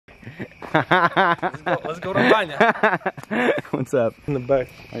Let's go to Banya. What's up? In the back.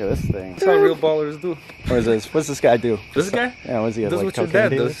 Look at this thing. That's how real ballers do. What is this? What's this guy do? This guy? Yeah, what's he? This is Like what your dad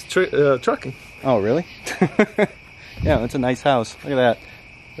does. Trucking. Oh, really? Yeah, that's a nice house. Look at that.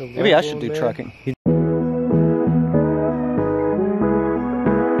 Maybe I should do trucking.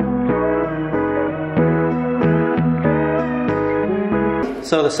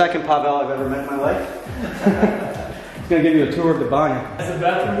 So the second Pavel I've ever met in my life. He's gonna give you a tour of the Banya. There's a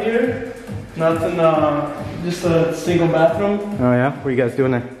bathroom here. Nothing, just a single bathroom. Oh yeah? What are you guys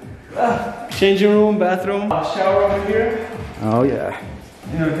doing there? Changing room, bathroom. Shower over here. Oh yeah.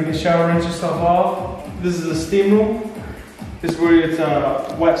 You know, take a shower, rinse yourself off. This is the steam room. This is where it's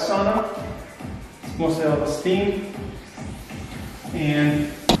a wet sauna. It's mostly all the steam. And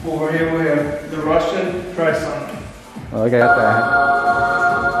over here we have the Russian dry sauna. Oh, look at that.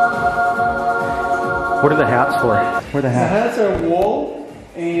 What are the hats for? Where are the The hats? hats are wool,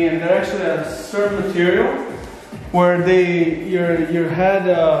 and they're actually a certain material where your head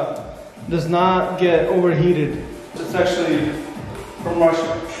does not get overheated. It's actually from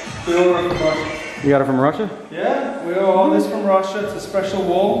Russia. We order from Russia. You got it from Russia? Yeah, we order all this from Russia. It's a special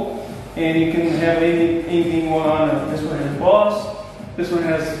wool, and you can have anything you want on it. This one has Boss. This one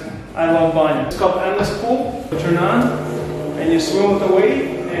has I Love Banya. It's called Endless Pool. You turn on, and you swim with the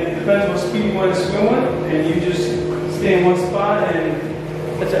weight, and it depends what speed you want to swim with, and you just stay in one spot,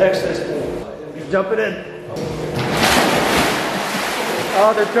 and it's an exercise pool. You're jumping in.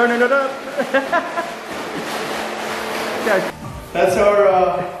 Oh, they're turning it up. That's our,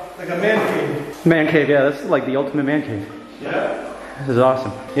 like a man cave. Man cave, yeah, this is like the ultimate man cave. Yeah. This is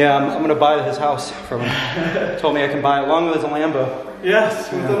awesome. Yeah, I'm gonna buy his house from him. Told me I can buy it along with his Lambo.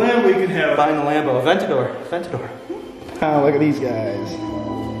 Yes, with the Lambo you can have. Buying the Lambo, Aventador. Oh, look at these guys.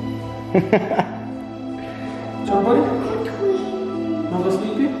 So, buddy? Not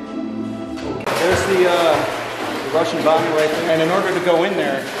sleepy? There's the Russian Banya right there. And in order to go in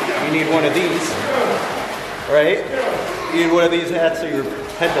there, you need one of these, right? You need one of these hats so your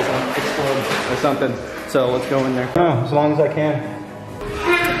head doesn't explode or something. So let's go in there. Oh, as long as I can.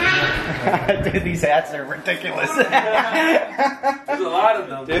 Dude, these hats are ridiculous. There's a lot of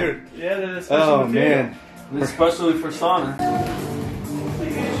them. Dude. Yeah, they're a special Oh, material. man. Especially for sauna.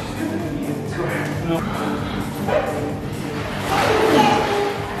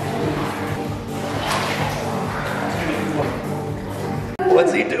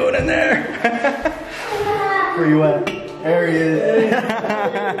 What's he doing in there? Where you at? There he is.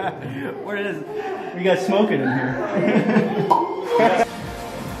 Where is? What you guys smoking in here?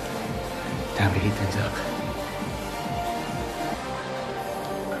 Time to heat things up.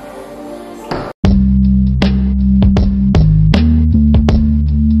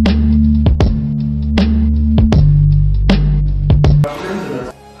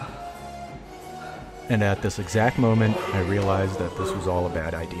 And at this exact moment, I realized that this was all a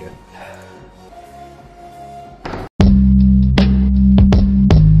bad idea.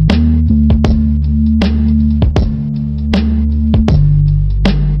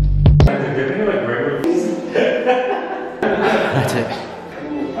 That's it.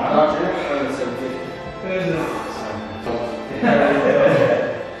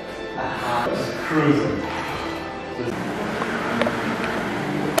 Cruising.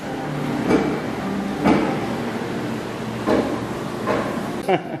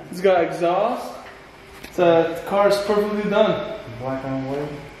 It's got exhaust. The car is perfectly done. Black on white.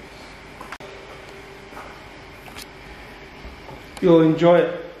 You'll enjoy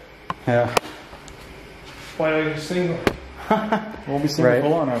it. Yeah. Why are you single? Won't be single Right. for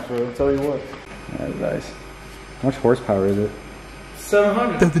long after, I'll tell you what. That's nice. How much horsepower is it?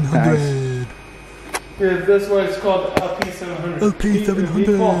 700. Nice. Yeah, that's why it's called LP700.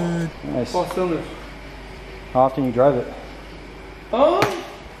 LP700. Nice. 4 cylinders. How often you drive it?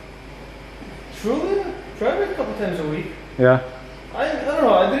 Truly? Drive it a couple times a week. Yeah. I don't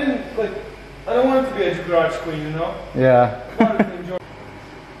know, I don't want it to be a garage queen, you know? Yeah. I want it to enjoy.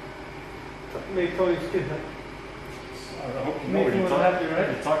 Make Cody's kid happy. I hope Make him happy,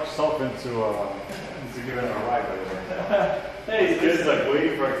 right? You talked yourself into giving it a ride, by the way. Hey, This is like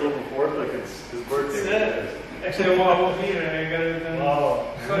waiting for October 4th, like it's his birthday. actually, I won't be here. I got it done. Oh.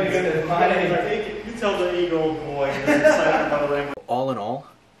 So you got it. You tell the 8-year-old boy he's excited about a Lambo. All in all,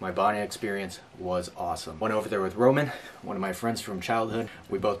 my Banya experience was awesome. Went over there with Roman, one of my friends from childhood.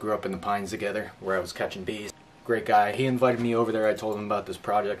 We both grew up in the Pines together, where I was catching bees. Great guy. He invited me over there. I told him about this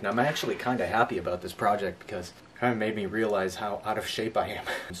project, and I'm actually kind of happy about this project because it kind of made me realize how out of shape I am.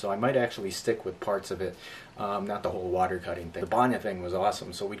 So I might actually stick with parts of it, not the whole water cutting thing. The Banya thing was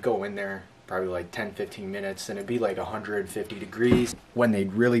awesome, so we'd go in there, probably like 10-15 minutes, and it'd be like 150 degrees. When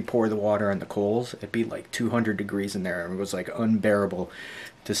they'd really pour the water on the coals, it'd be like 200 degrees in there, and it was like unbearable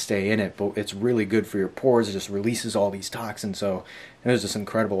to stay in it. But it's really good for your pores. It just releases all these toxins, so it was just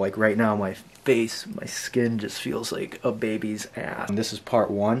incredible. Like right now, my face, my skin just feels like a baby's ass. And this is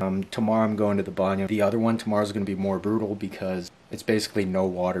part one. Tomorrow I'm going to the banya. The other one tomorrow is going to be more brutal because it's basically no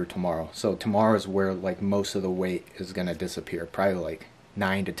water tomorrow. So tomorrow is where like most of the weight is going to disappear. Probably like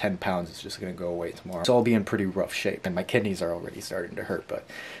 9 to 10 pounds is just going to go away tomorrow. So I'll be in pretty rough shape, and my kidneys are already starting to hurt, but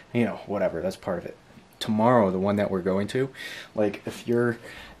you know, whatever, that's part of it. Tomorrow, the one that we're going to, like if you're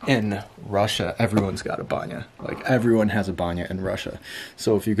in Russia, everyone's got a banya. Like everyone has a banya in Russia.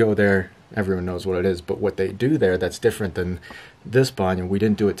 So if you go there, everyone knows what it is. But what they do there that's different than this banya, we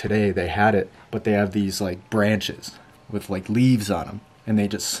didn't do it today, they had it, but they have these like branches with like leaves on them, and they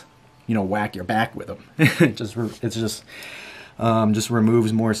just, you know, whack your back with them. It's just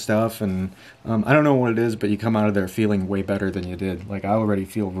removes more stuff, and I don't know what it is, but you come out of there feeling way better than you did. Like I already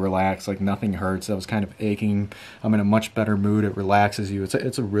feel relaxed, like nothing hurts. I was kind of aching. I'm in a much better mood. It relaxes you.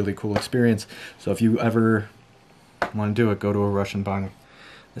 It's a really cool experience. So if you ever want to do it, go to a Russian Banya.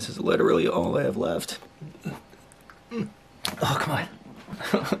 This is literally all I have left. Oh, come on.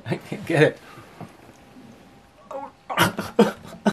 I can't get it.